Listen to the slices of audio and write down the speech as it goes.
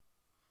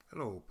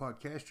Hello,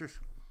 podcasters.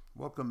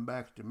 Welcome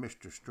back to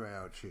Mr.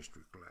 Stroud's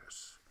history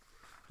class.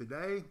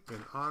 Today,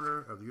 in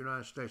honor of the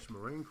United States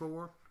Marine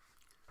Corps,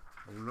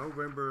 on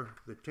November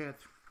the 10th,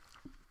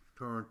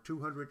 turned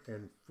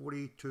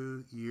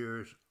 242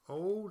 years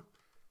old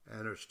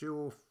and are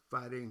still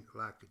fighting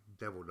like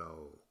devil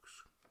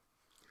dogs.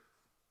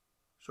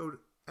 So,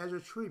 as a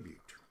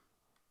tribute,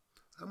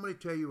 I'm going to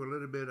tell you a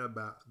little bit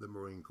about the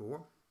Marine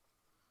Corps.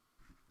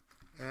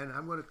 And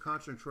I'm going to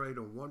concentrate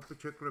on one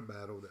particular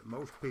battle that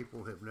most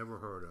people have never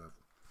heard of,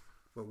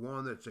 but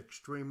one that's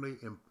extremely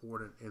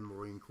important in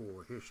Marine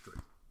Corps history.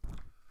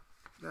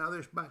 Now,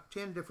 there's about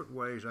 10 different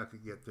ways I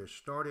could get this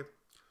started.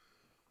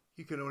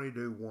 You can only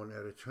do one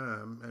at a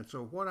time. And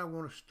so what I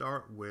want to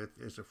start with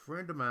is a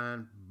friend of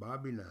mine,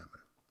 Bobby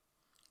Nyman.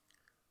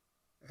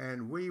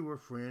 And we were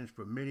friends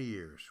for many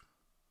years.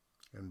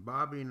 And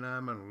Bobby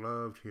Nyman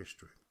loved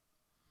history.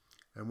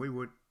 And we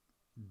would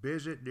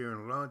visit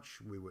during lunch.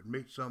 We would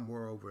meet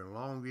somewhere over in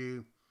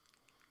Longview,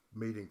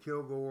 meet in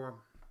Kilgore.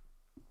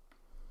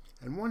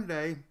 And one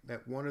day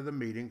at one of the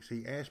meetings,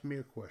 he asked me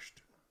a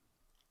question.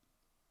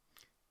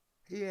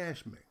 He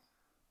asked me,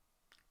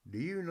 "Do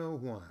you know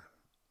why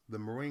the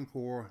Marine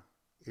Corps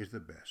is the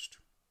best?"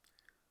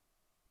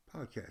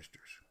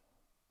 Podcasters,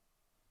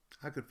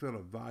 I could fill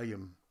a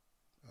volume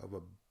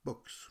of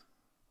books,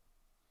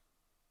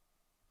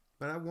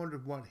 but I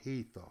wondered what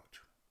he thought.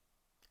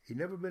 He'd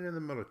never been in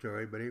the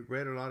military, but he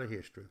read a lot of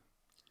history.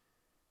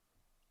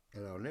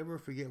 And I'll never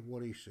forget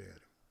what he said.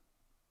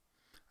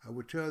 I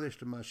would tell this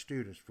to my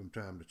students from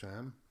time to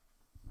time.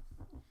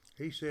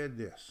 He said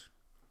this: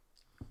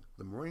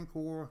 "The Marine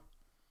Corps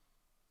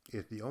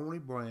is the only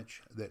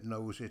branch that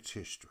knows its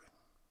history."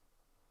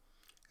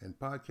 And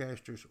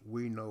podcasters,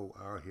 we know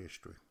our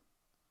history.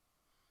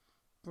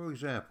 For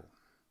example,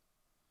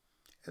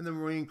 in the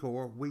Marine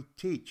Corps, we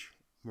teach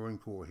Marine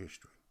Corps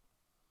history.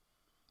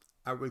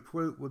 A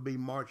recruit would be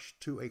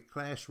marched to a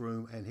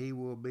classroom and he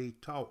will be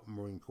taught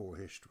Marine Corps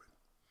history.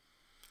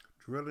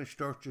 Drill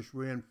instructors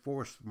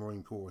reinforce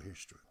Marine Corps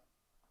history.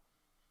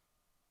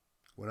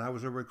 When I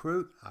was a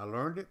recruit, I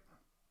learned it.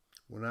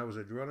 When I was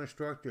a drill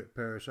instructor at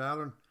Parris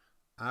Island,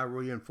 I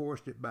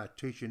reinforced it by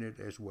teaching it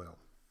as well.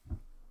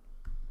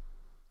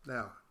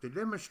 Now, to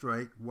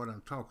demonstrate what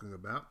I'm talking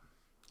about,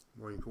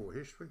 Marine Corps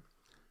history,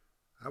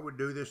 I would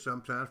do this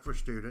sometimes for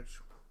students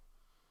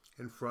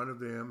in front of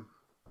them,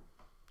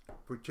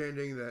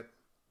 pretending that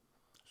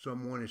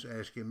someone is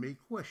asking me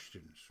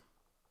questions,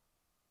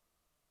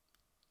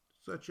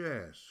 such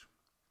as,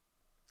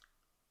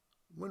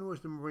 when was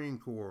the Marine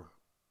Corps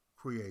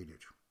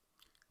created?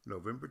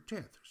 November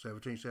 10th,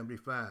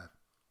 1775.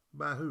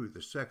 By who?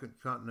 The Second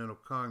Continental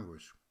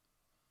Congress.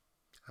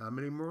 How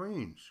many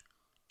Marines?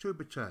 2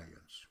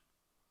 battalions.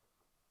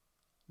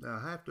 Now,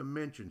 I have to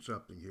mention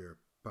something here,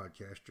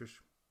 podcasters.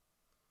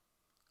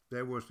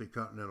 There was the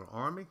Continental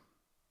Army,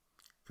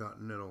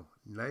 Continental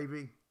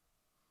Navy,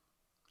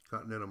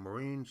 Continental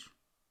Marines.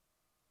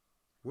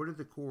 Where did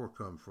the Corps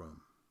come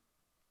from?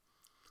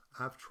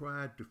 I've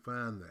tried to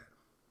find that.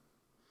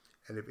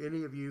 And if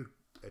any of you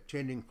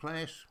attending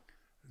class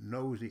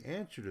knows the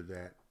answer to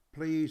that,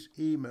 please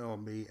email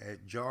me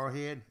at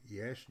jarhead,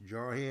 yes,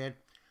 jarhead,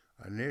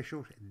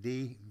 initials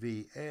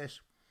DVS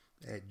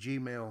at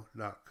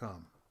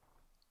gmail.com.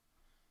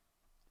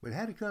 But it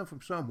had to come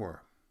from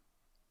somewhere.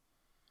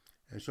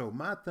 And so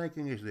my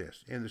thinking is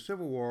this. In the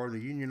Civil War, the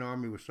Union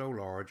Army was so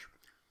large,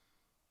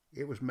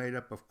 it was made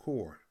up of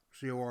corps,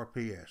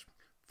 C-O-R-P-S,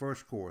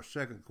 First Corps,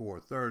 Second Corps,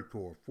 Third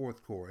Corps,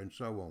 Fourth Corps, and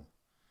so on.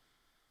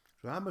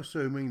 So I'm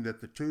assuming that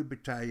the 2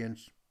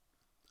 battalions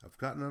of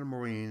Continental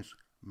Marines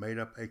made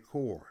up a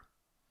corps.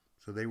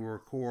 So they were a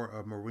corps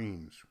of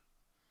Marines.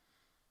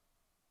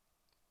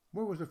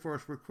 Where was the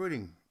first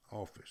recruiting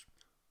office?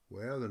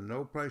 Well, there's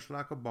no place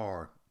like a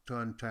bar,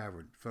 Tun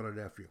Tavern,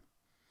 Philadelphia.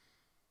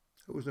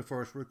 Who was the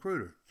first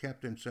recruiter?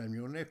 Captain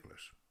Samuel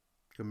Nicholas.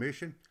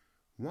 Commission?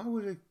 Why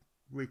was he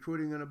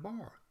recruiting in a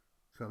bar?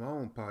 Come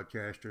on,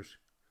 podcasters.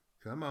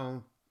 Come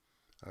on.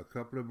 A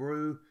couple of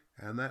brew,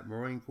 and that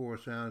Marine Corps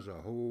sounds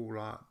a whole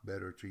lot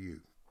better to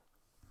you.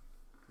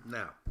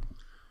 Now,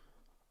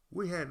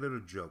 we had little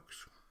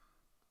jokes.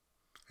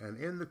 And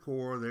in the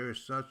Corps, there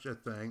is such a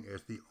thing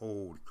as the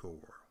Old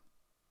Corps.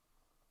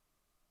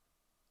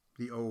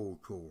 The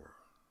Old Corps.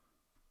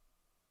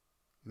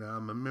 Now,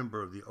 I'm a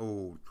member of the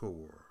Old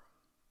Corps.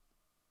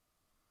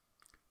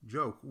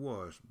 Joke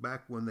was,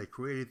 back when they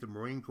created the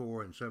Marine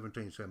Corps in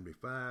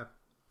 1775,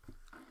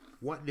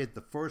 what did the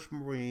first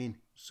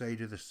Marine say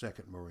to the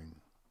second Marine?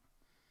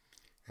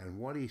 And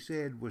what he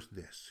said was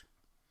this: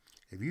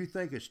 "If you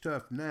think it's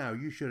tough now,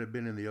 you should have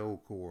been in the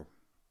Old Corps."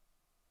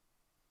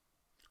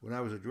 When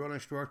I was a drill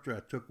instructor, I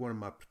took one of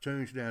my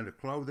platoons down to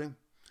clothing,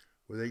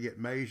 where they get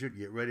measured,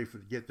 get ready to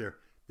get their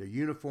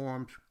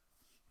uniforms.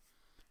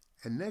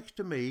 And next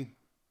to me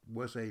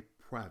was a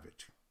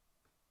private.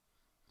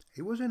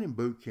 He wasn't in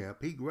boot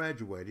camp. He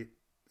graduated.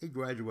 He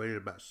graduated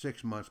about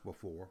 6 months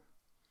before.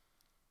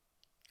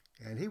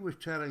 And he was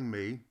telling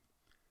me,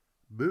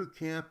 "Boot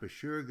camp has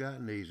sure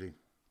gotten easy.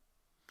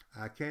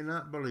 I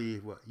cannot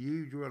believe what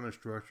you drill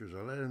instructors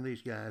are letting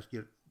these guys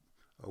get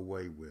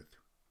away with.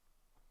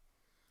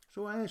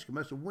 So I asked him,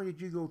 I said, when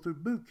did you go through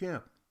boot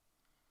camp?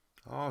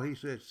 Oh, he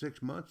said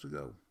 6 months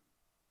ago.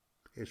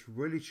 It's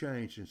really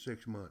changed in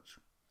 6 months.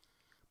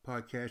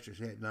 Podcasters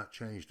had not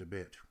changed a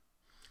bit.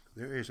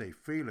 There is a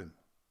feeling,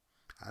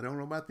 I don't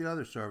know about the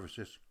other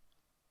services,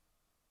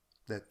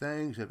 that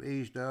things have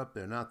eased up.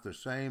 They're not the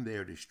same. They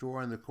are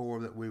destroying the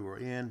core that we were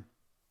in.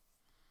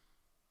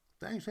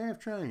 Things have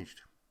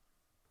changed.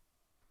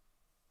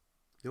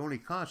 The only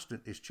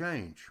constant is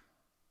change.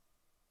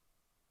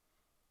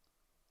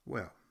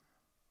 Well,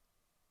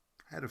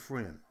 I had a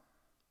friend,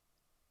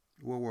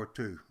 World War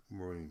II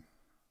Marine,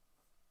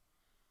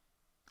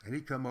 and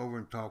he come over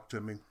and talked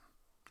to me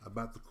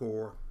about the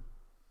Corps.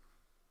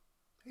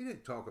 He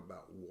didn't talk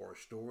about war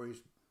stories.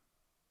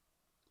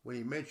 When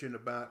he mentioned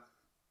about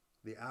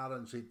the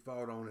islands he'd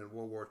fought on in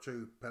World War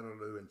II,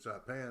 Peleliu and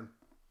Saipan,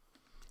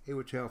 he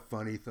would tell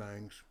funny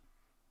things.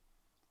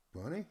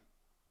 Funny?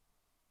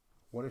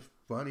 What is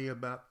funny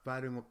about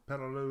fighting with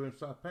Peleliu and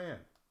Saipan?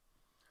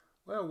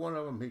 Well, one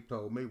of them he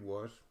told me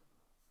was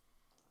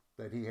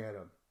that he had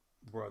a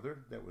brother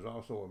that was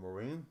also a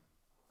Marine.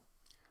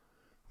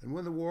 And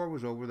when the war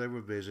was over, they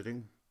were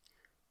visiting.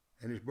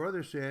 And his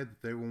brother said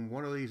that they were on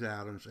one of these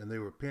islands and they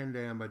were pinned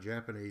down by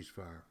Japanese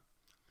fire.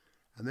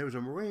 And there was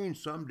a Marine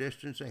some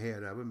distance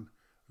ahead of him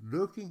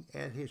looking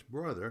at his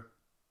brother,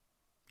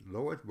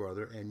 Lloyd's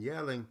brother, and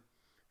yelling,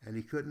 and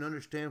he couldn't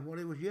understand what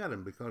he was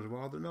yelling because of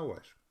all the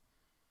noise.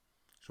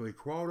 So he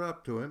crawled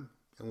up to him,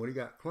 and when he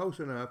got close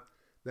enough,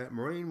 that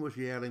Marine was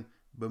yelling,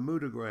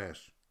 Bermuda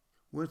grass.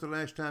 When's the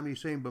last time you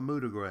seen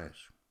Bermuda grass?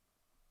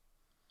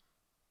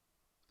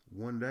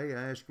 One day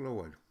I asked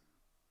Lloyd,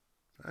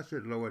 I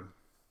said, Lloyd,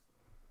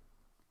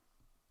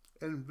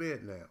 in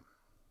Vietnam,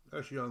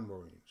 us young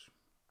Marines,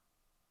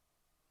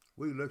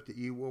 we looked at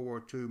you World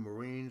War II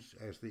Marines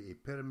as the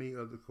epitome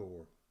of the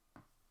Corps.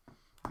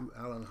 You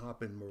island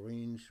hopping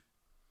Marines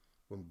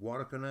from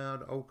Guadalcanal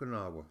to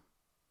Okinawa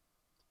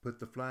put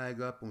the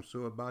flag up on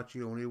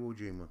Suribachi on Iwo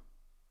Jima.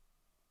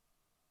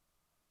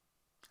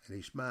 And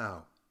he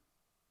smiled.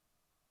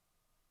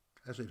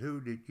 I said, who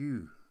did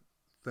you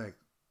think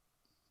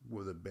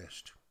were the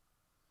best?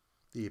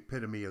 The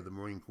epitome of the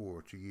Marine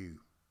Corps to you?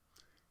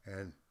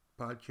 And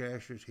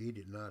podcasters, he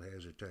did not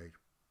hesitate.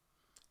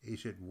 He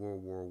said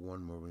World War I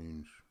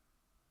Marines.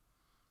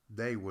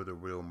 They were the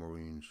real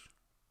Marines.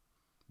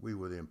 We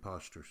were the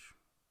imposters.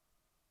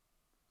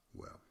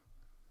 Well,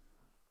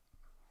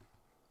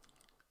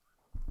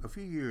 a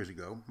few years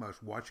ago, I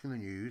was watching the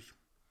news,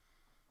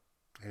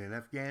 and in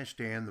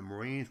Afghanistan, the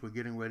Marines were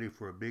getting ready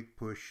for a big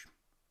push.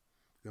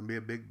 Going to be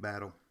a big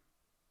battle.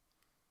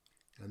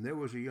 And there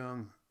was a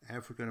young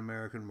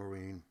African-American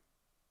Marine,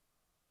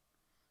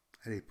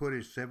 and he put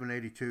his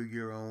 782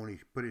 gear on, he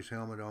put his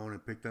helmet on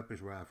and picked up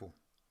his rifle.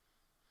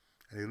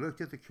 And he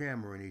looked at the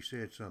camera and he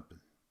said something.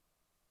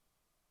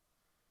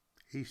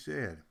 He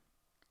said,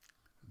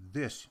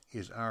 this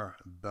is our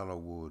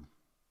Bellawood.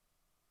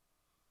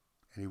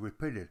 And he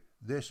repeated,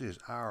 this is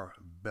our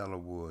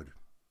Bellawood.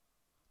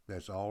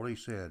 That's all he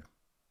said.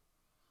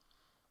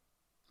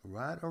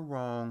 Right or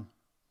wrong,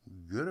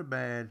 good or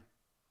bad,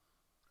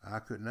 I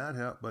could not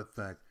help but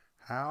think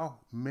how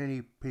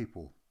many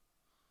people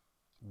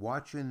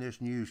watching this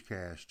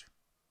newscast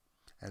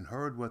and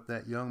heard what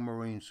that young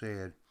Marine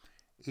said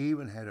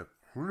even had a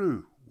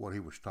clue what he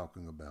was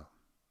talking about.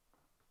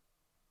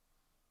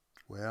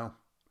 Well,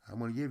 I'm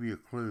going to give you a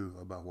clue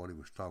about what he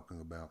was talking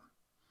about.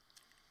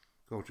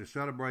 Because to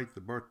celebrate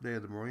the birthday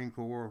of the Marine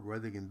Corps,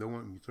 rather than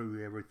going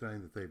through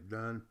everything that they've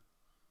done,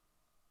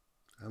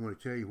 I'm going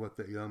to tell you what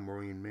that young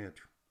Marine meant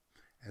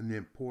and the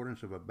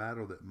importance of a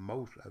battle that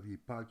most of you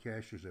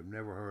podcasters have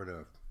never heard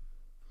of.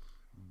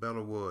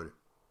 Bellawood.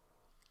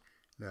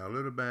 Now, a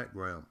little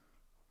background.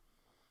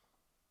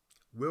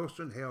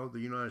 Wilson held the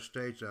United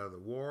States out of the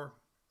war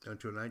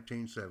until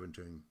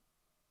 1917.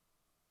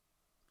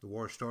 The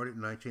war started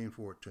in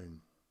 1914.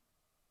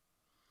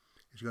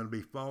 It's going to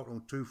be fought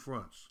on two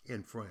fronts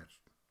in France.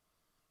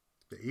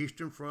 The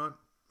Eastern Front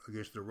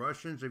against the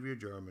Russians if you're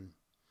German.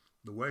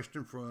 The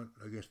Western Front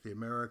against the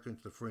Americans,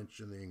 the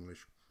French, and the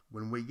English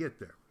when we get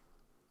there.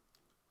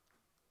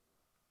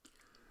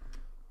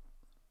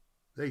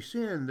 They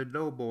send the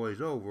doughboys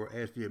over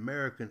as the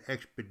American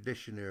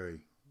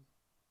Expeditionary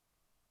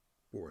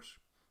Force,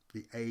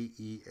 the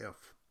AEF.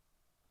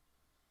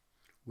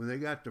 When they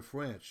got to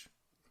France,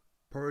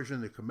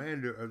 Pershing, the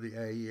commander of the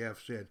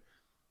AEF, said,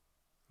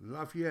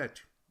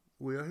 Lafayette,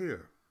 we are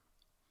here.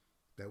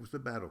 That was the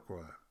battle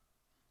cry.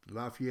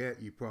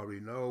 Lafayette, you probably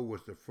know,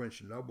 was the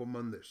French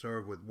nobleman that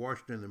served with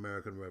Washington in the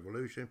American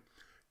Revolution.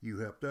 You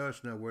helped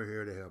us, now we're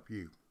here to help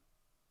you.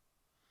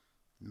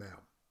 Now,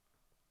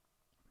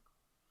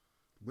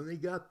 when they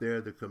got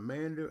there, the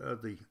commander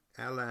of the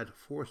Allied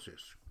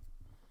forces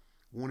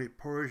wanted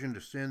Pershing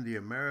to send the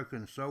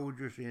American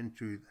soldiers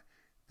into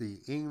the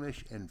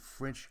English and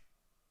French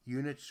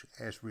units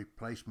as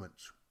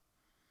replacements.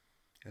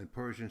 And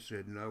Pershing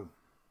said, no.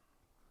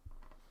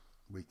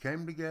 We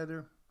came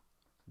together,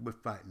 we're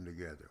fighting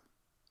together,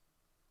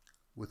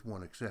 with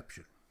one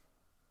exception.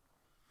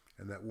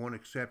 And that one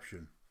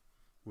exception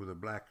were the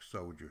black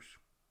soldiers,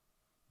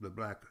 the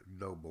black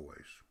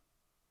doughboys.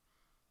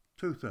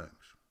 Two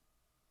things.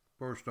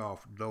 First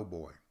off,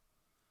 doughboy.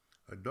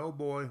 A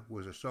doughboy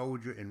was a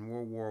soldier in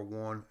World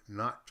War I,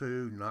 not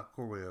II, not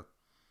Korea.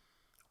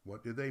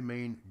 What do they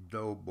mean,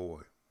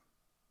 doughboy?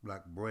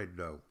 Like bread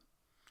dough.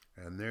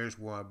 And there's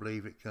where I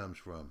believe it comes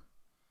from.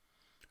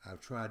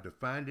 I've tried to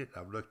find it.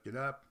 I've looked it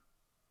up.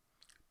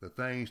 The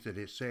things that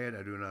it said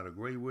I do not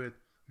agree with.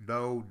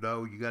 Dough,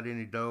 you got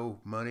any dough,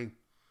 money?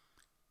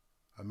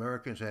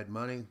 Americans had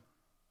money.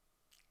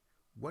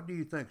 What do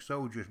you think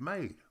soldiers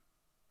made?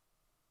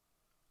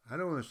 I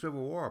know in the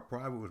Civil War, a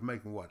private was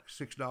making what,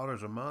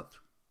 $6 a month?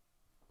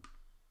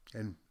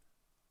 And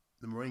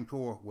the Marine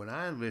Corps, when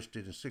I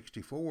enlisted in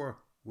 '64,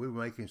 we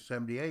were making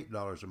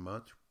 $78 a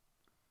month.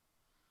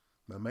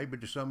 Now maybe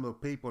to some of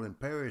the people in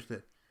Paris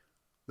that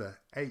the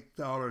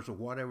 $8 or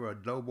whatever a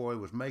doughboy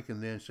was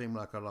making then seemed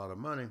like a lot of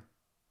money.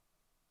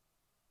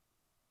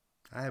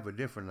 I have a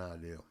different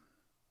idea.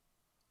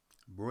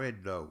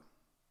 Bread dough.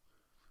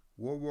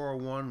 World War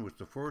I was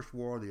the first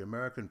war the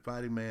American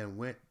fighting man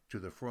went to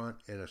the front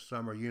in a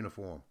summer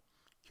uniform,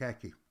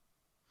 khaki,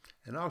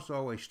 and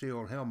also a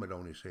steel helmet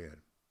on his head.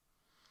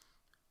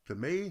 To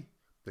me,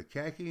 the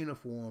khaki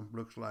uniform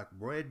looks like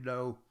bread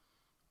dough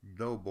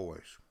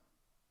doughboys.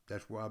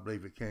 That's where I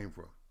believe it came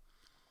from.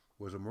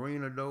 Was a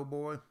Marine a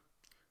doughboy?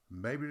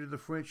 Maybe to the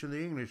French and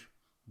the English,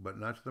 but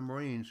not to the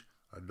Marines.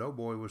 A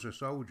doughboy was a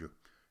soldier.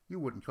 You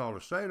wouldn't call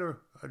a sailor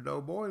a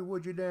doughboy,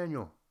 would you,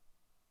 Daniel?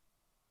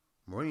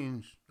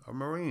 Marines are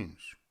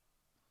Marines.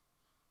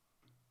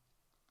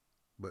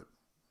 But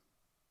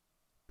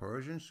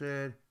Pershing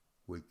said,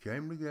 we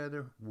came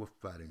together, we're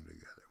fighting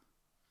together.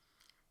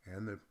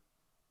 And the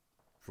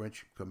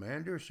French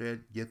commander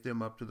said, get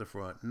them up to the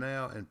front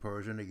now, and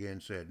Pershing again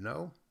said,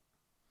 no,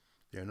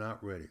 they're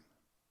not ready.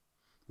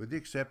 With the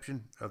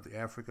exception of the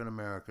African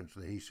Americans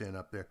that he sent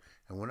up there.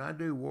 And when I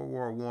do World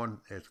War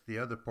I as the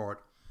other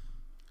part,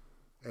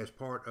 as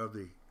part of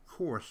the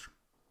course,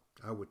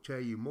 I would tell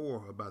you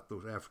more about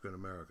those African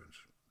Americans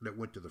that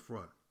went to the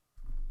front.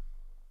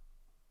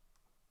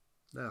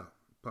 Now,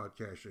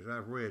 podcasters,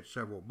 I've read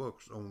several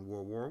books on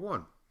World War I.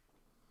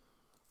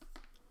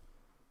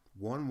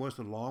 One was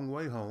The Long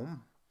Way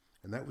Home,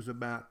 and that was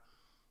about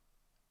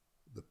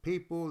the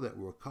people that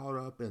were caught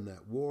up in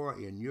that war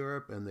in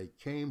Europe, and they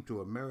came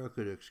to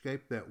America to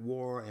escape that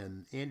war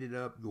and ended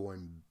up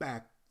going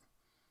back,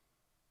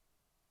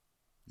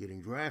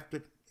 getting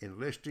drafted,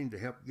 enlisting to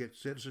help get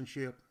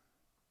citizenship,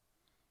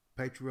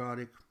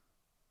 patriotic.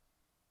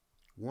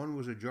 One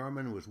was a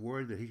German who was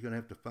worried that he's going to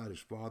have to fight his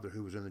father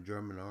who was in the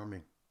German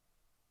army.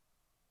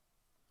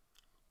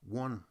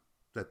 One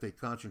that they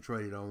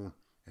concentrated on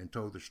and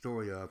told the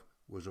story of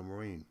was a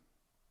Marine.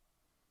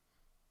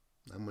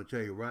 I'm going to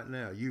tell you right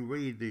now, you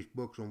read these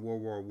books on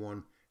World War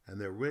I, and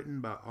they're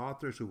written by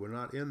authors who were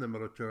not in the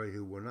military,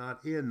 who were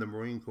not in the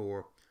Marine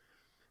Corps,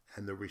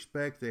 and the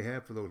respect they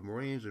have for those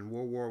Marines in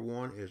World War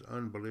I is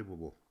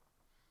unbelievable.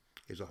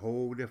 It's a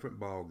whole different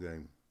ball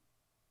game.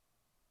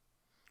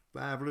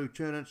 5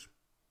 lieutenants,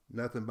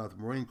 nothing about the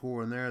Marine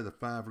Corps in there. The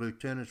 5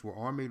 lieutenants were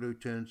Army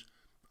lieutenants,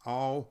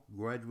 all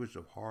graduates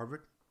of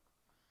Harvard.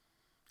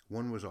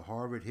 One was a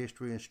Harvard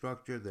history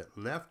instructor that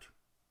left,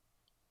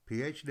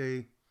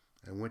 PhD,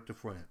 and went to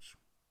France.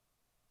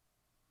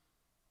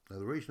 Now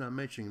the reason I'm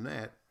mentioning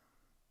that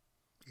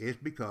is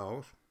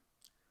because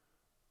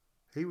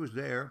he was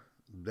there,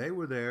 they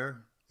were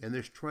there in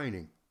this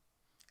training,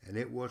 and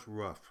it was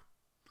rough.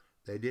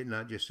 They did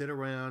not just sit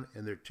around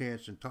in their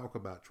tents and talk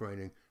about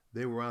training.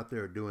 They were out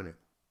there doing it.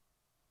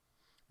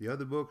 The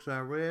other books I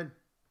read,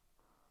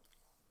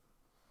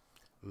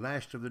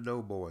 Last of the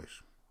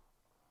Doughboys.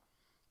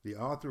 The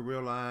author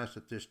realized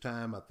at this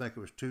time, I think it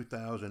was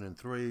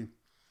 2003,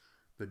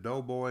 the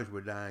doughboys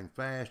were dying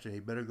fast and he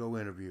better go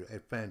interview. A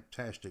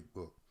fantastic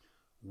book.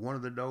 One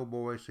of the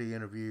doughboys he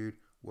interviewed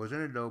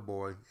wasn't a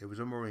doughboy, it was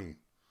a Marine.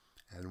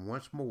 And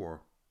once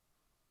more,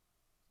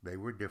 they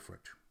were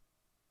different.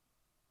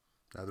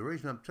 Now the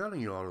reason I'm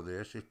telling you all of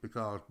this is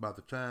because by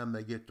the time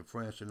they get to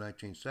France in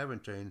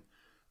 1917,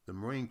 the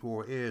Marine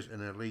Corps is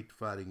an elite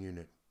fighting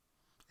unit.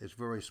 It's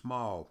very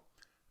small,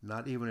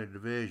 not even a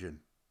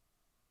division.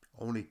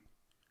 Only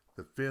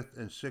the 5th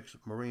and 6th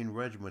Marine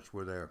regiments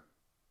were there.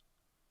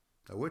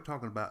 Now we're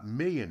talking about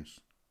millions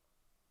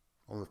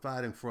on the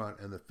fighting front,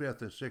 and the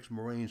 5th and 6th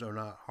Marines are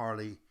not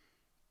hardly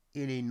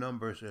any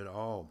numbers at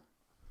all.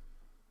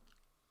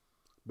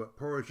 But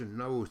Pershing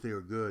knows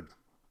they're good,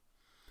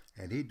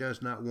 and he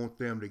does not want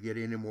them to get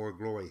any more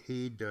glory.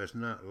 He does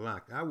not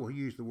like, I will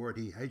use the word,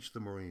 he hates the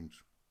Marines.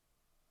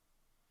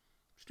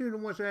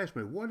 Student once asked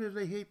me, why do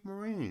they hate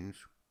Marines?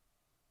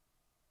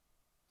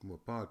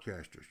 Well,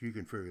 podcasters, you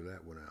can figure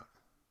that one out.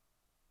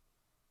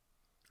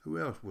 Who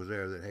else was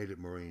there that hated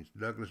Marines?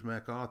 Douglas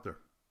MacArthur.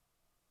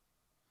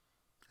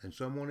 And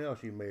someone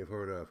else you may have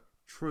heard of,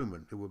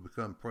 Truman, who would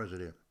become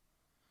president.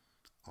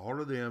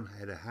 All of them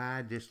had a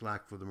high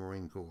dislike for the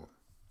Marine Corps.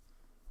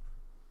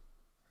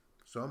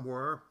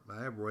 Somewhere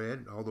I have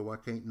read, although I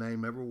can't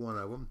name every one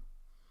of them,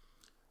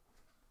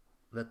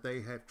 that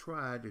they have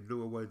tried to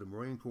do away with the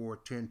Marine Corps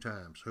 10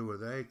 times. Who are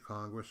they?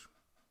 Congress,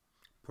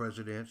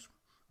 presidents.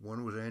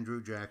 One was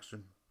Andrew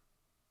Jackson.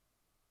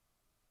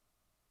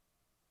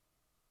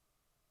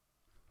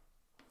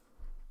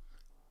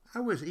 I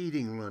was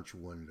eating lunch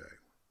one day,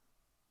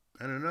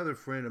 and another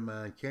friend of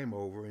mine came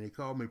over and he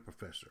called me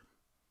Professor.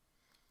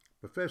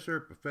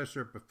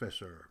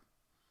 Professor.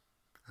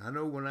 I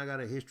know when I got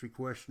a history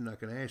question I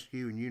can ask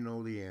you and you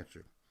know the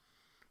answer.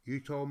 You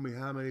told me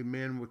how many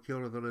men were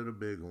killed at the Little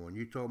Bighorn.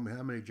 You told me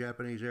how many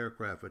Japanese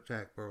aircraft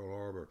attacked Pearl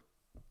Harbor.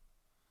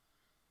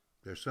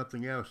 There's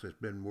something else that's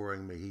been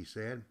worrying me, he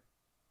said,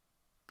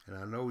 and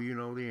I know you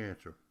know the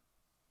answer.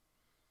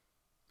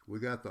 We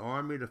got the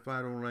Army to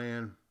fight on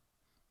land,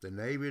 the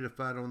Navy to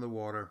fight on the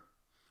water,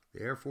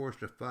 the Air Force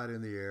to fight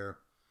in the air,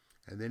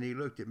 and then he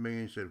looked at me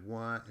and said,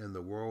 why in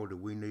the world do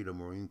we need a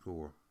Marine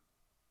Corps?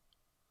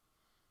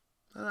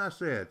 And I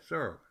said,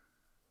 sir,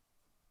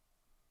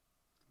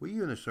 were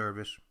you in the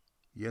service?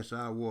 Yes,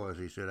 I was.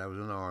 He said, I was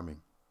in the Army.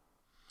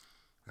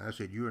 I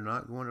said, you are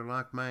not going to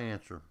like my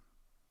answer.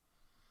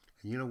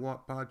 And you know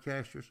what,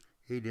 podcasters?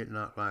 He did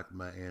not like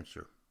my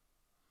answer.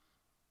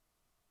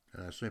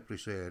 And I simply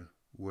said,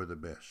 we're the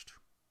best.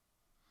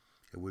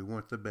 If we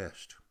weren't the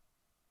best,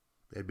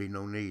 there'd be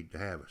no need to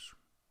have us.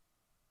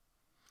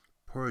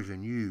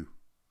 Persian, you,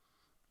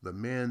 the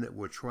men that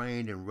were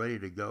trained and ready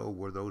to go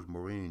were those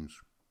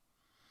Marines.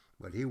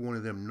 But he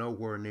wanted them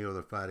nowhere near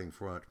the fighting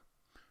front.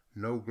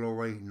 No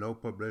glory, no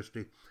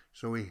publicity.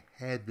 So he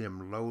had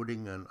them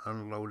loading and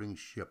unloading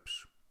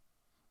ships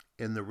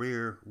in the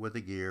rear with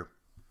the gear.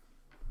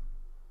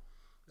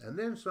 And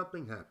then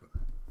something happened.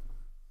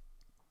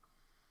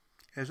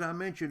 As I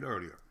mentioned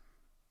earlier,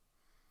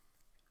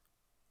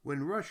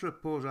 when Russia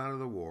pulls out of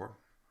the war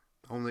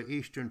on the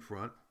Eastern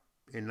Front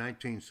in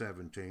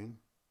 1917,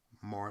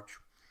 March,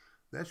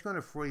 that's going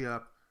to free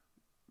up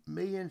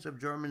millions of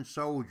German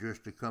soldiers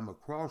to come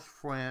across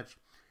France,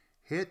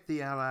 hit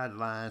the Allied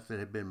lines that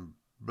have been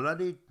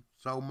bloodied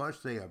so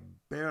much they are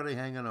barely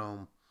hanging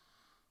on,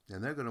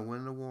 and they're going to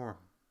win the war.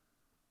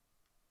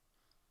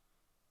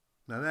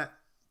 Now that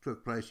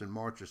took place in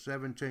March of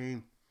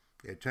 17.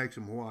 It takes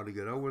them a while to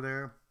get over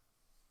there.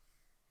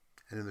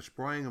 And in the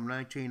spring of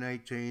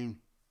 1918,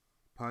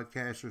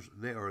 podcasters,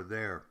 they are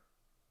there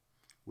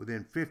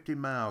within 50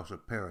 miles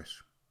of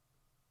Paris.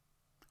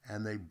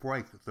 And they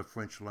break the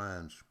French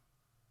lines.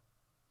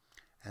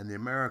 And the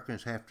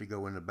Americans have to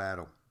go into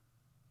battle.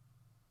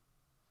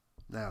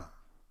 Now,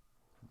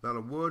 Battle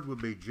of Wood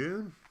would be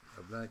June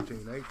of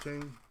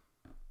 1918.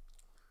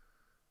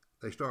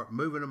 They start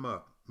moving them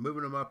up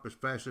as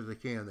fast as they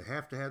can. They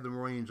have to have the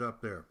Marines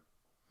up there.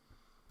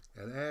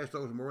 And as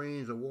those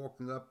Marines are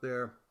walking up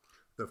there,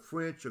 the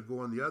French are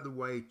going the other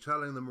way,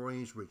 telling the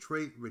Marines,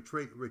 retreat,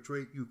 retreat,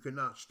 retreat. You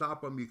cannot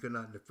stop them. You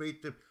cannot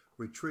defeat them.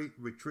 Retreat,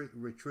 retreat,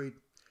 retreat.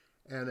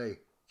 And a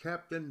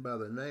captain by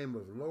the name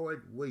of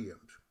Lloyd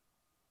Williams,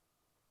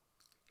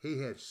 he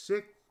had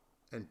sick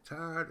and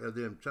tired of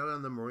them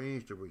telling the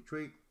Marines to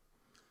retreat.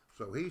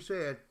 So he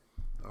said,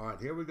 all right,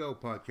 here we go,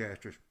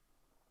 podcasters.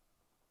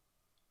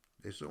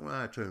 This is on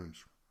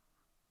iTunes.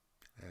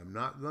 I am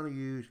not going to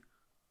use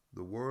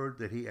the word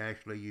that he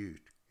actually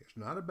used. It's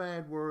not a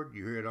bad word.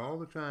 You hear it all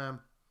the time.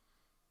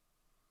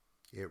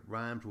 It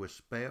rhymes with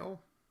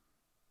spell.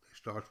 It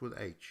starts with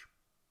H.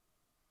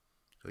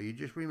 So you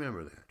just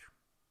remember that.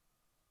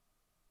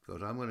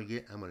 Because I'm going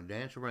to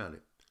dance around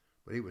it.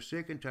 But he was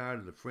sick and tired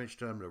of the French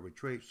telling him to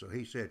retreat. So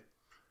he said,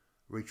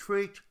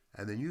 retreat,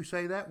 and then you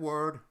say that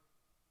word.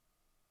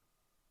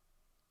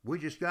 We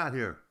just got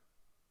here.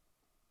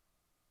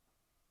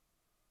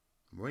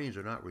 Marines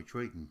are not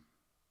retreating.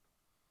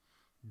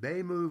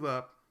 They move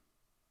up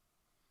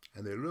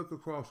and they look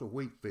across a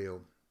wheat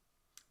field.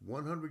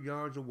 100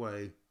 yards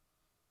away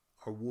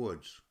are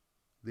woods.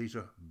 These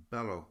are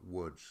Belleau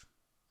woods.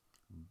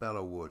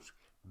 Belleau woods.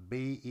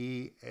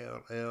 B-E-L-L-E-A-U.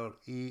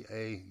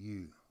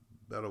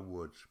 Belleau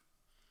woods.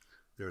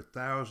 There are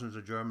thousands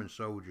of German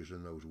soldiers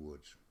in those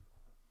woods.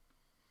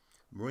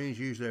 Marines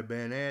use their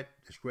bayonet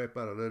to scrape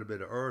out a little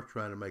bit of earth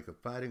trying to make a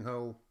fighting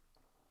hole.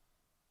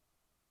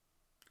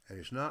 And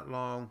it's not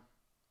long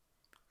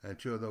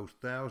until those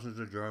thousands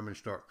of Germans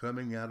start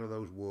coming out of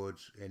those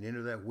woods and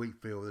into that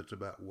wheat field that's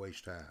about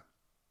waist high.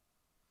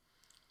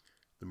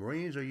 The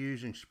Marines are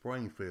using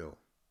Springfield,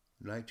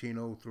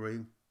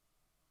 1903,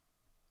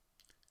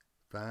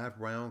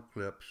 5-round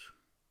clips.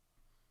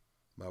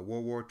 My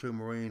World War II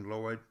Marine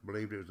Lloyd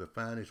believed it was the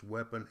finest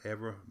weapon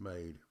ever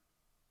made.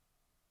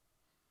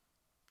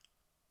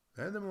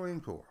 And the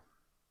Marine Corps.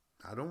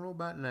 I don't know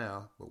about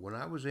now, but when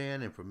I was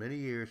in, and for many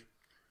years,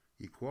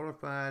 you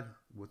qualified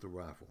with the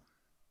rifle.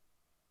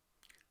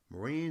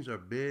 Marines are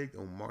big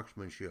on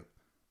marksmanship.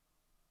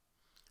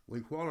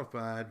 When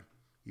qualified,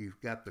 you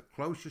got the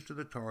closest to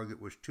the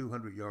target was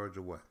 200 yards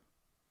away.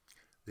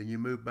 Then you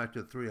move back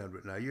to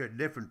 300. Now you're at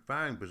different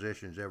firing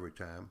positions every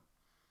time.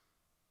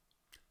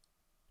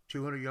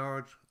 200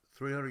 yards,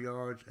 300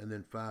 yards, and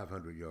then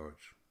 500 yards.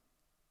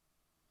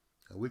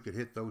 And we could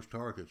hit those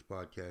targets,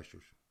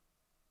 podcasters.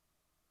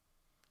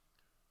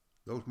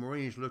 Those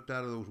Marines looked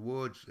out of those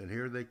woods, and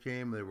here they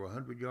came. They were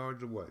 100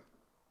 yards away.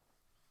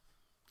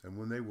 And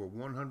when they were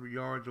 100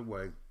 yards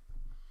away,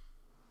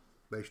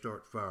 they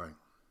start firing.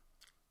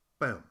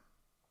 Bam,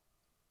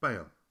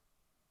 bam,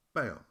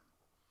 bam.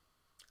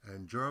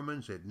 And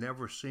Germans had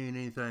never seen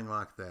anything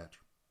like that.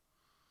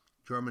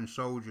 German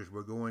soldiers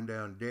were going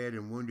down dead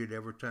and wounded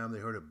every time they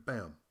heard a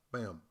bam,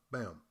 bam,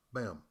 bam,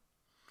 bam.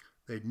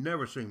 They'd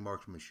never seen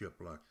marksmanship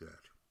like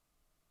that.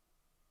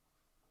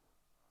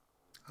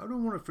 I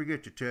don't want to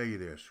forget to tell you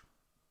this.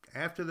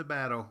 After the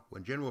battle,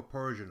 when General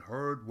Pershing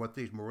heard what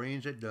these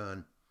Marines had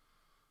done,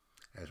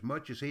 as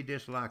much as he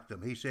disliked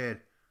them, he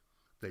said,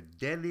 "The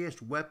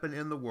deadliest weapon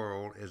in the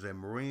world is a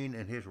Marine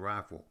and his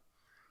rifle."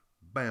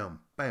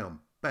 Bam,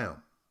 bam,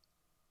 bam.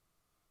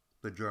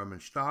 The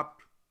Germans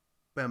stopped,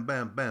 bam,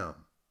 bam,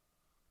 bam,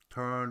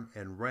 turned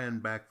and ran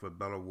back for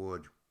Belleau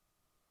Wood.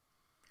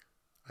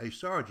 A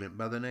sergeant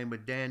by the name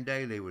of Dan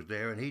Daly was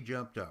there, and he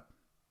jumped up.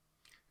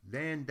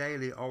 Dan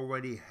Daly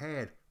already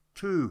had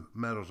 2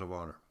 Medals of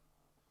Honor.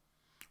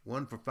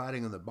 One for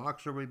fighting in the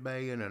Boxer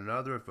Rebellion and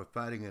another for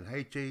fighting in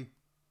Haiti.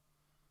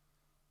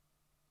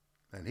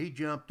 And he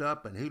jumped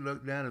up and he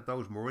looked down at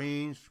those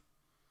Marines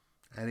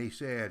and he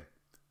said,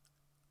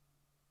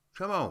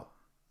 "Come on."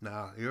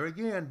 Now, here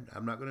again,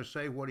 I'm not going to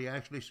say what he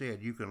actually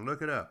said. You can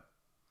look it up.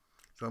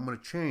 So I'm going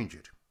to change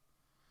it.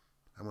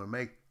 I'm going to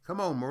make,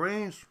 "Come on,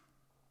 Marines."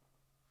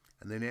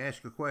 And then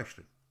ask a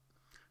question.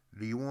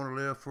 Do you want to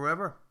live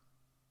forever?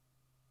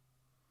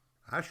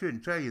 I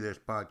shouldn't tell you this,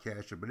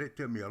 podcaster, but it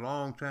took me a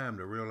long time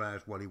to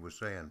realize what he was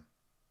saying.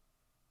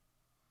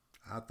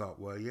 I thought,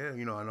 well, yeah,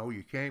 I know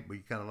you can't, but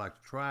you kind of like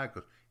to try,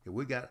 because if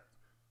we get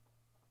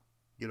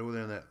over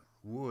there in that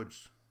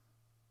woods,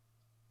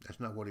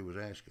 that's not what he was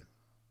asking.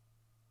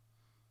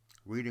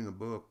 Reading a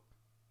book,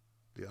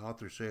 the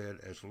author said,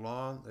 as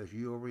long as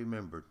you are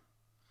remembered,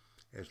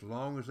 as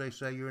long as they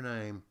say your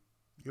name,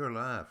 you're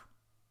alive.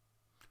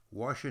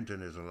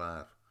 Washington is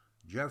alive.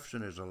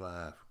 Jefferson is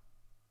alive.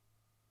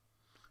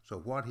 So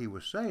what he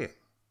was saying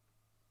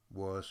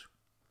was,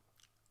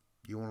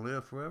 you want to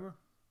live forever?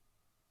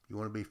 You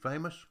want to be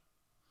famous?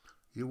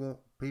 You want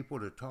people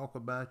to talk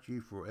about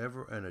you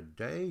forever and a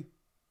day?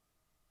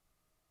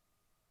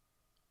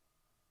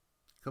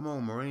 Come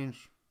on,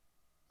 Marines.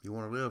 You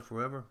want to live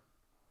forever?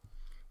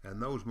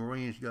 And those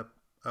Marines got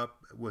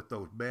up with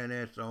those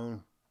bayonets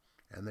on,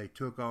 and they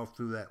took off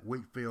through that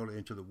wheat field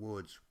into the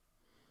woods.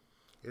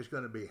 It's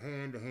going to be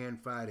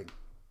hand-to-hand fighting.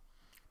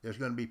 There's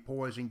going to be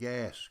poison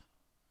gas.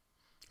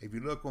 If you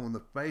look on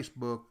the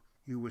Facebook,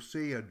 you will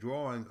see a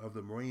drawing of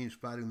the Marines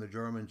fighting the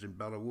Germans in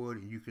Belleau Wood,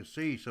 and you can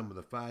see some of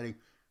the fighting,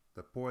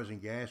 the poison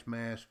gas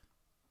mask.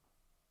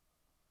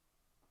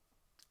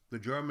 The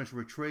Germans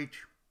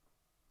retreat,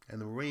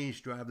 and the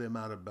Marines drive them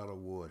out of Belleau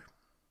Wood.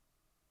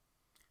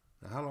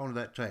 Now, how long did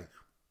that take?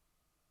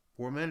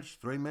 4 minutes?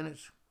 3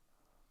 minutes?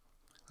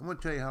 I'm going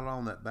to tell you how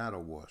long that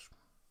battle was.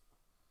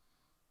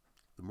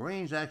 The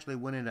Marines actually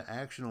went into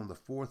action on the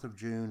 4th of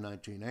June,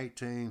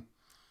 1918.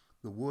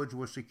 The woods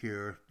were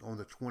secure on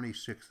the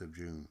 26th of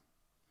June.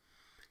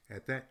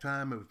 At that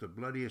time, it was the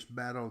bloodiest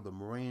battle the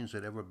Marines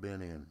had ever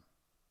been in.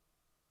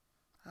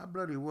 How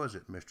bloody was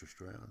it, Mr.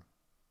 Stroud?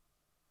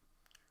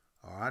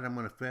 All right, I'm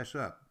going to fess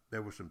up.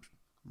 There were some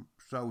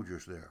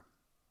soldiers there.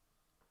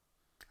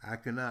 I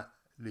cannot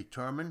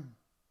determine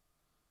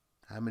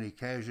how many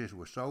casualties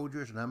were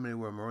soldiers and how many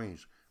were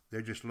Marines.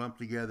 They're just lumped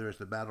together as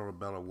the Battle of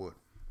Belleau Wood.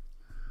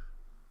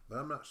 But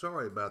I'm not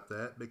sorry about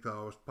that,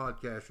 because,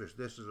 podcasters,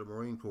 this is a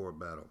Marine Corps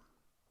battle.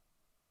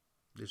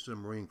 This is a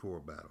Marine Corps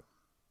battle.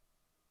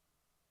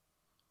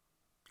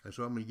 And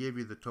so I'm going to give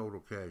you the total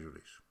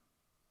casualties.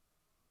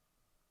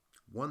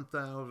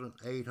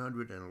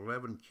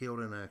 1,811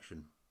 killed in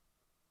action.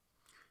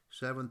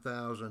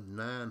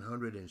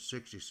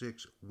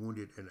 7,966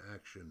 wounded in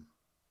action.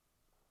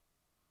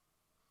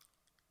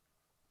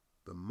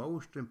 The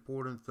most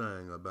important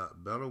thing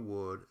about Belleau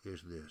Wood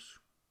is this.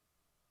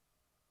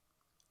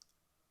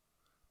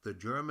 The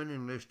German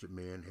enlisted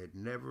men had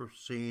never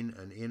seen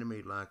an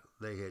enemy like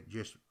they had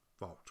just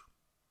fought.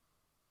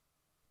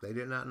 They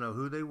did not know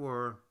who they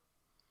were,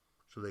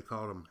 so they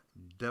called them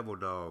devil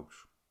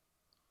dogs.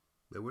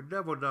 They were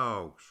devil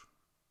dogs.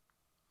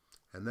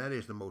 And that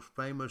is the most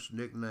famous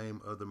nickname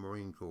of the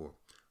Marine Corps,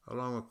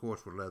 along, of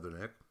course, with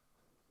Leatherneck.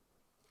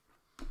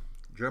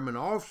 German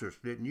officers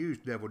didn't use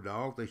devil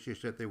dogs. They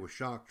just said they were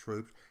shock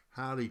troops,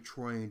 highly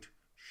trained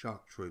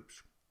shock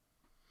troops.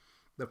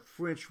 The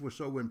French were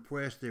so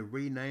impressed they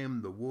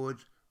renamed the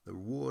woods the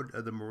Wood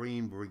of the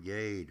Marine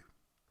Brigade.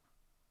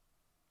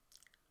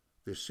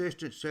 The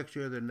Assistant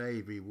Secretary of the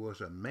Navy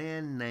was a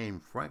man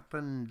named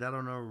Franklin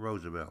Delano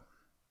Roosevelt.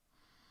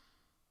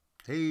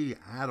 He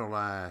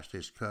idolized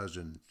his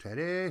cousin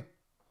Teddy,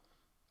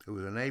 who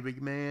was a Navy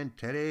man.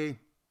 Teddy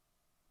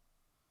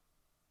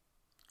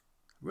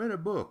read a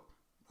book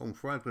on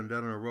Franklin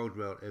Delano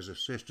Roosevelt as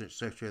Assistant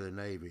Secretary of the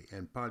Navy,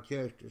 and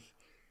podcasters,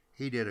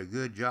 he did a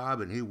good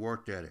job and he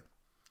worked at it.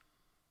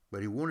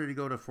 But he wanted to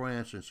go to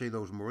France and see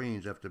those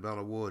Marines after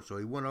Belleau Wood, so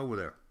he went over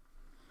there.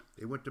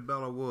 He went to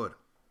Belleau Wood.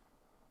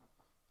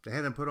 They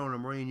had him put on a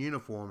Marine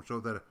uniform so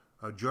that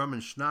a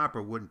German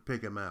sniper wouldn't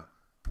pick him out.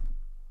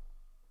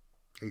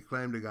 He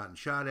claimed he'd gotten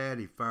shot at.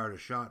 He fired a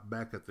shot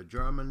back at the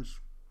Germans.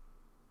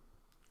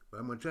 But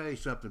I'm going to tell you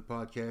something,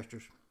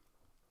 podcasters.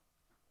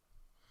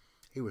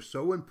 He was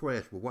so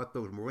impressed with what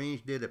those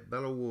Marines did at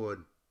Belleau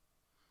Wood,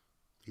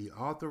 he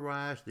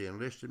authorized the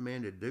enlisted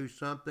men to do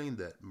something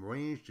that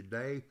Marines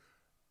today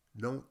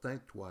don't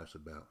think twice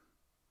about.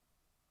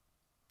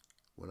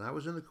 When I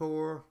was in the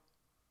Corps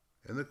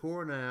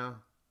now,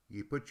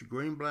 you put your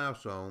green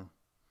blouse on,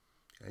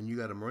 and you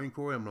got a Marine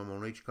Corps emblem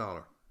on each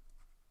collar.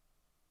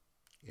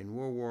 In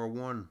World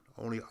War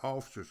I, only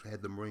officers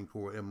had the Marine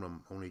Corps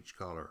emblem on each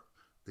collar,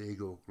 the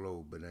eagle,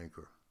 globe, and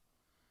anchor.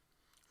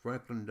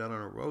 Franklin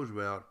Delano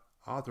Roosevelt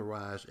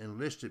authorized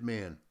enlisted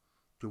men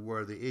to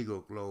wear the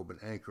eagle, globe, and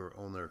anchor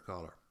on their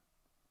collar.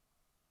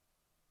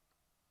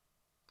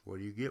 Well,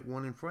 you get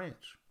one in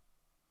France.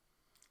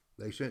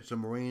 They sent some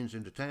Marines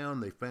into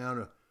town. They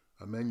found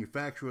a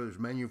manufacturer that was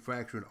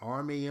manufacturing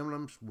Army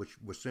emblems, which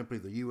was simply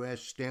the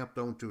U.S. stamped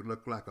onto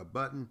look like a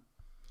button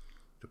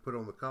to put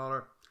on the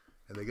collar,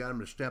 and they got them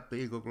to stamp the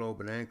eagle,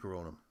 globe, and anchor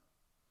on them.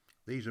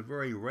 These are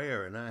very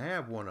rare, and I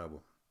have one of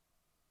them.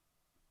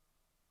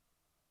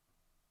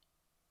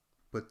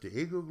 Put the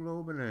eagle,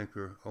 globe, and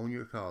anchor on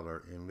your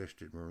collar,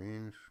 enlisted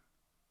Marines.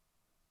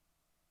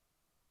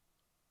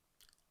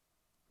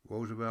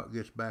 Roosevelt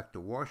gets back to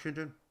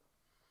Washington.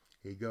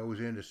 He goes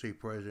in to see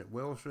President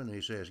Wilson.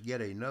 He says,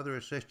 "Get another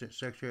Assistant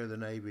Secretary of the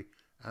Navy.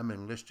 I'm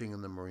enlisting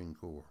in the Marine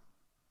Corps."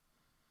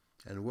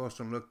 And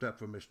Wilson looked up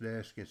from his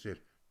desk and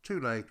said, "Too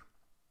late.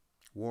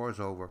 War's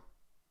over.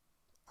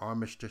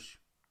 Armistice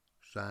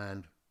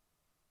signed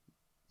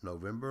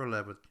November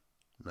 11th,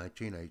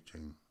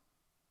 1918.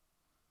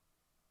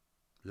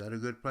 Is that a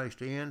good place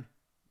to end?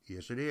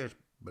 Yes, it is,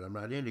 but I'm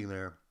not ending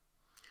there.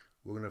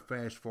 We're going to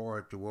fast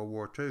forward to World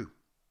War II.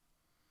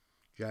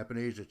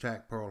 Japanese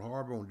attacked Pearl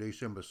Harbor on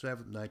December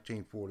 7th,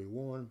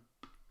 1941.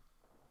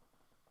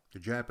 The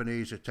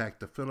Japanese attacked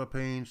the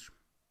Philippines,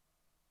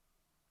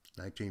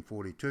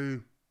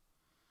 1942.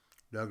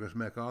 Douglas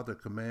MacArthur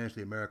commands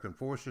the American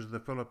forces of the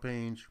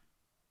Philippines.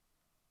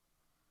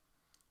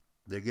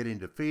 They're getting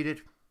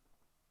defeated.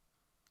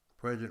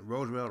 President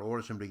Roosevelt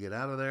orders him to get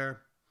out of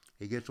there.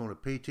 He gets on a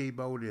PT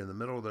boat in the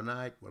middle of the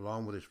night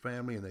along with his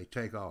family, and they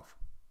take off.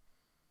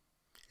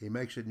 He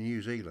makes it to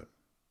New Zealand.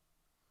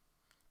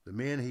 The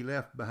men he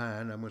left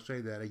behind, I'm going to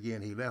say that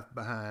again, he left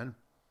behind.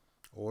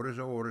 Orders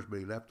are orders, but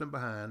he left them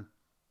behind.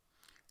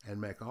 And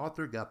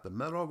MacArthur got the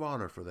Medal of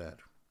Honor for that.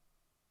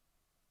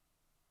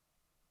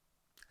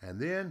 And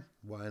then,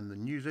 while in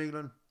New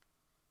Zealand,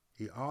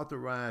 he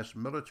authorized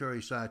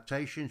military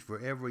citations for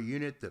every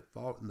unit that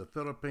fought in the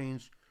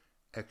Philippines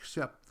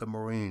except the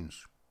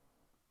Marines.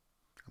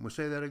 I'm going to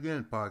say that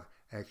again, Park,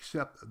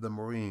 except the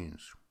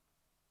Marines.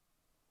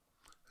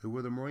 Who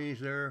were the Marines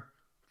there?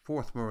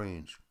 4th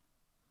Marines.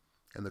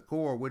 In the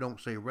Corps, we don't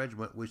say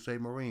regiment, we say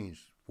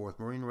Marines, 4th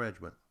Marine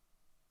Regiment.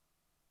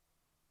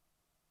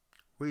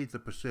 Read the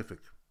Pacific.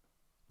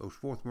 Those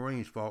 4th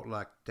Marines fought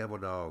like devil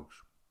dogs.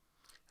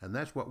 And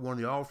that's what one of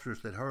the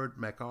officers that heard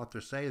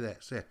MacArthur say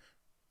that said,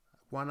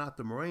 "Why not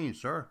the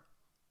Marines, sir?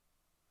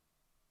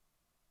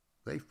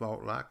 They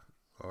fought like,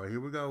 all right, here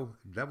we go,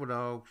 devil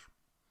dogs."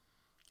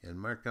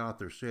 And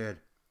MacArthur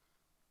said,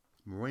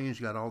 "Marines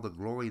got all the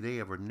glory they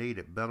ever need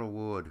at Belleau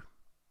Wood.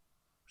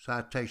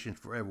 Citations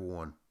for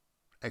everyone,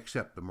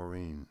 except the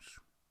Marines."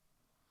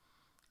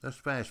 Let's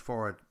fast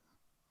forward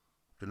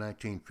to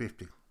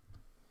 1950.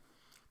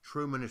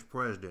 Truman is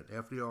president.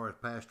 FDR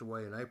has passed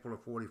away in April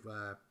of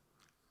 45.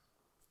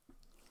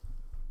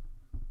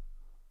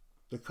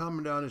 The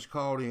commandant is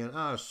called in,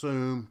 I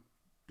assume,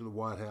 to the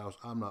White House.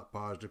 I'm not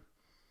positive.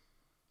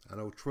 I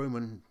know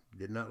Truman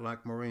did not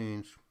like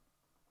Marines.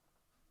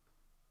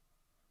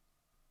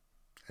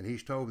 And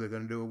he's told they're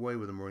going to do away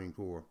with the Marine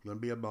Corps. Going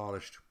to be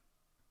abolished.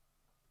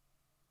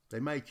 They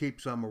may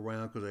keep some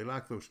around because they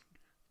like those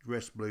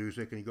dress blues.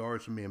 They can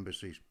guard some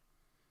embassies.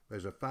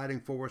 There's a fighting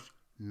force,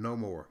 no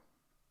more.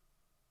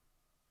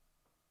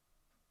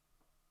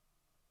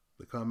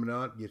 The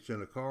commandant gets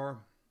in a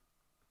car.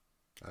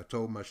 I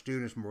told my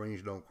students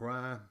Marines don't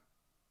cry.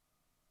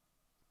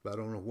 But I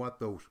don't know what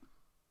those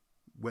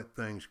wet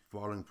things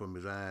falling from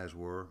his eyes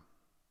were.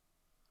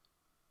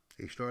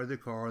 He started the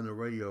car and the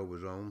radio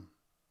was on.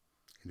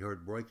 He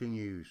heard breaking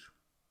news.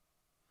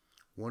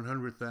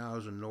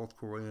 100,000 North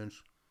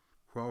Koreans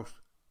crossed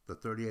the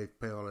 38th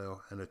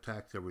parallel and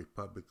attacked the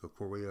Republic of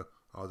Korea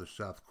or the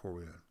South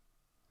Korea.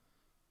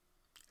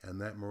 And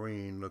that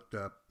Marine looked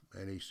up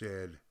and he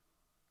said,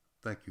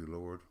 "Thank you,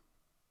 Lord."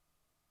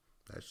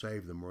 That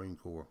saved the Marine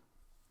Corps.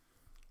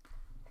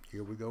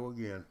 Here we go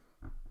again.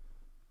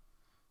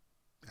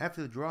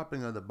 After the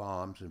dropping of the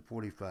bombs in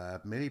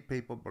 45, many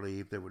people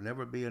believed there would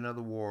never be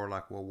another war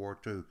like World War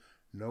II.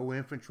 No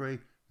infantry,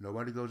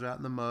 nobody goes out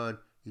in the mud.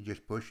 You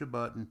just push a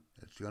button.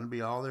 It's going to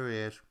be all there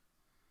is.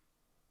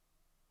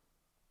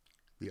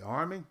 The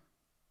Army,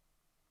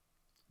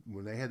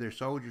 when they had their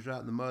soldiers out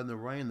in the mud and the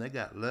rain, they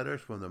got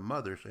letters from the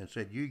mothers and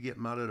said, "You get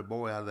my little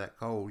boy out of that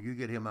cold. You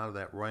get him out of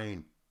that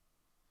rain."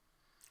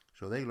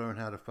 so they learned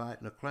how to fight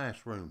in a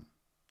classroom.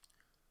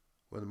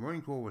 Well, the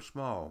Marine Corps was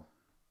small.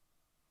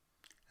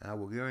 I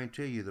will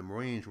guarantee you the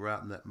Marines were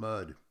out in that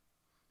mud.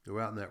 They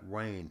were out in that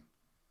rain.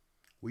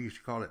 We used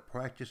to call it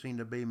practicing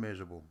to be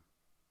miserable.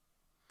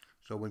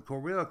 So when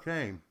Korea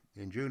came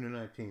in June of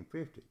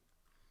 1950,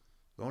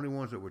 the only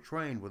ones that were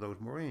trained were those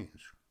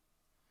Marines.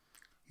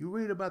 You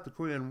read about the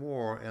Korean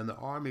War and the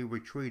Army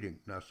retreating.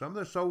 Now, some of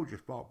the soldiers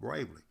fought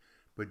bravely,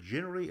 but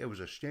generally it was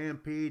a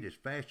stampede as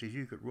fast as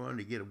you could run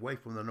to get away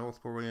from the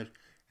North Koreans,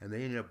 and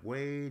they ended up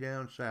way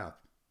down south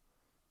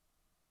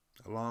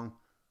along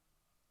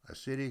a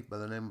city by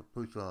the name of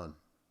Busan.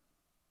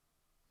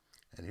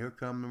 And here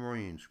come the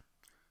Marines.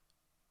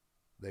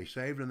 They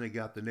saved them. They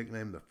got the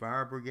nickname the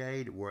Fire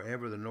Brigade.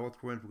 Wherever the North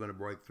Koreans were going to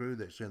break through,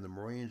 they'd send the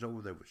Marines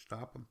over. They would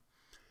stop them.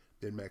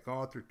 Then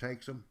MacArthur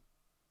takes them,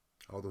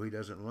 although he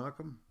doesn't like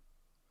them,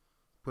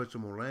 puts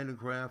them on landing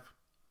craft,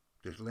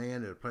 just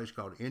land at a place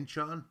called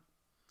Incheon.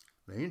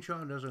 Now,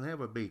 Incheon doesn't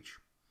have a beach.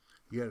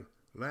 You have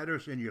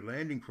ladders in your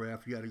landing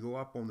craft. You got to go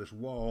up on this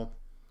wall.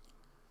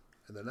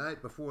 And the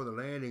night before the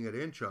landing at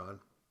Incheon,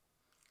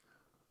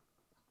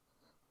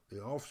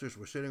 the officers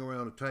were sitting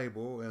around a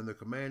table, and the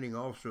commanding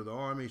officer of the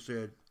Army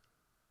said,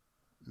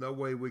 "No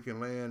way we can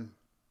land.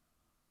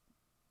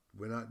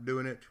 We're not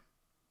doing it."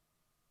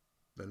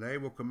 The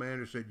naval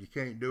commander said, "You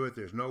can't do it.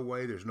 There's no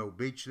way. There's no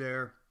beach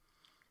there."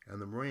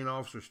 And the Marine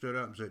officer stood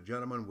up and said,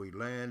 "Gentlemen, we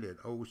land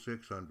at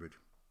 0600.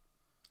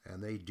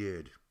 And they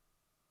did.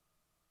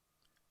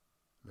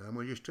 Now, I'm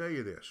going to just tell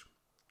you this.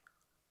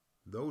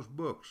 Those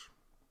books,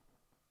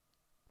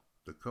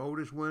 The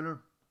Coldest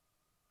Winter,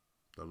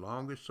 The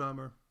Longest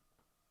Summer,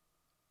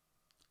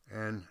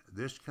 and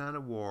This Kind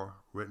of War,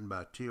 written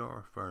by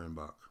T.R.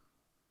 Fehrenbach.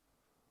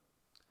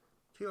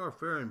 T.R.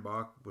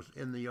 Fehrenbach was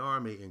in the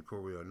Army in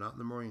Korea, not in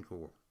the Marine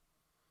Corps.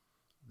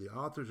 The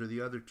authors of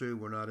the other two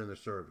were not in the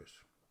service.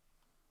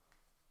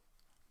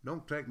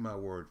 Don't take my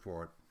word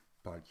for it,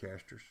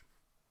 podcasters.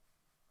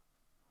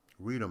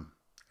 Read them,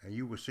 and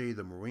you will see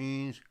the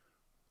Marines.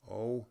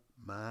 Oh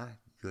my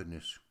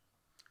goodness.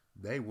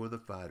 They were the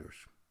fighters.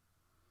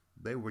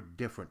 They were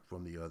different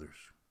from the others.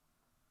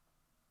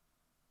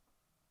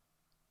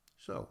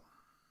 So,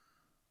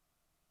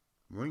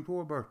 Marine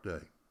Corps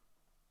birthday,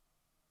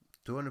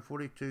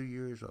 242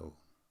 years old,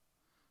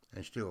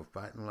 and still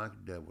fighting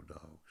like devil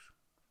dogs.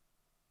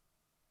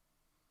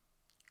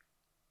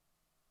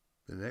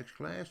 The next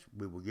class,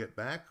 we will get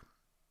back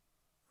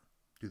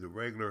to the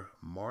regular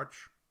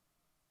march.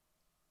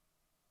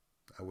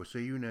 I will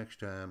see you next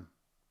time.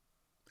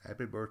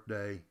 Happy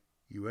birthday,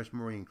 U.S.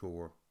 Marine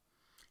Corps.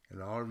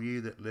 And all of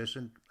you that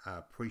listened, I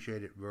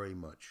appreciate it very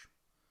much.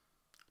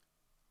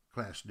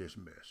 Class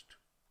dismissed.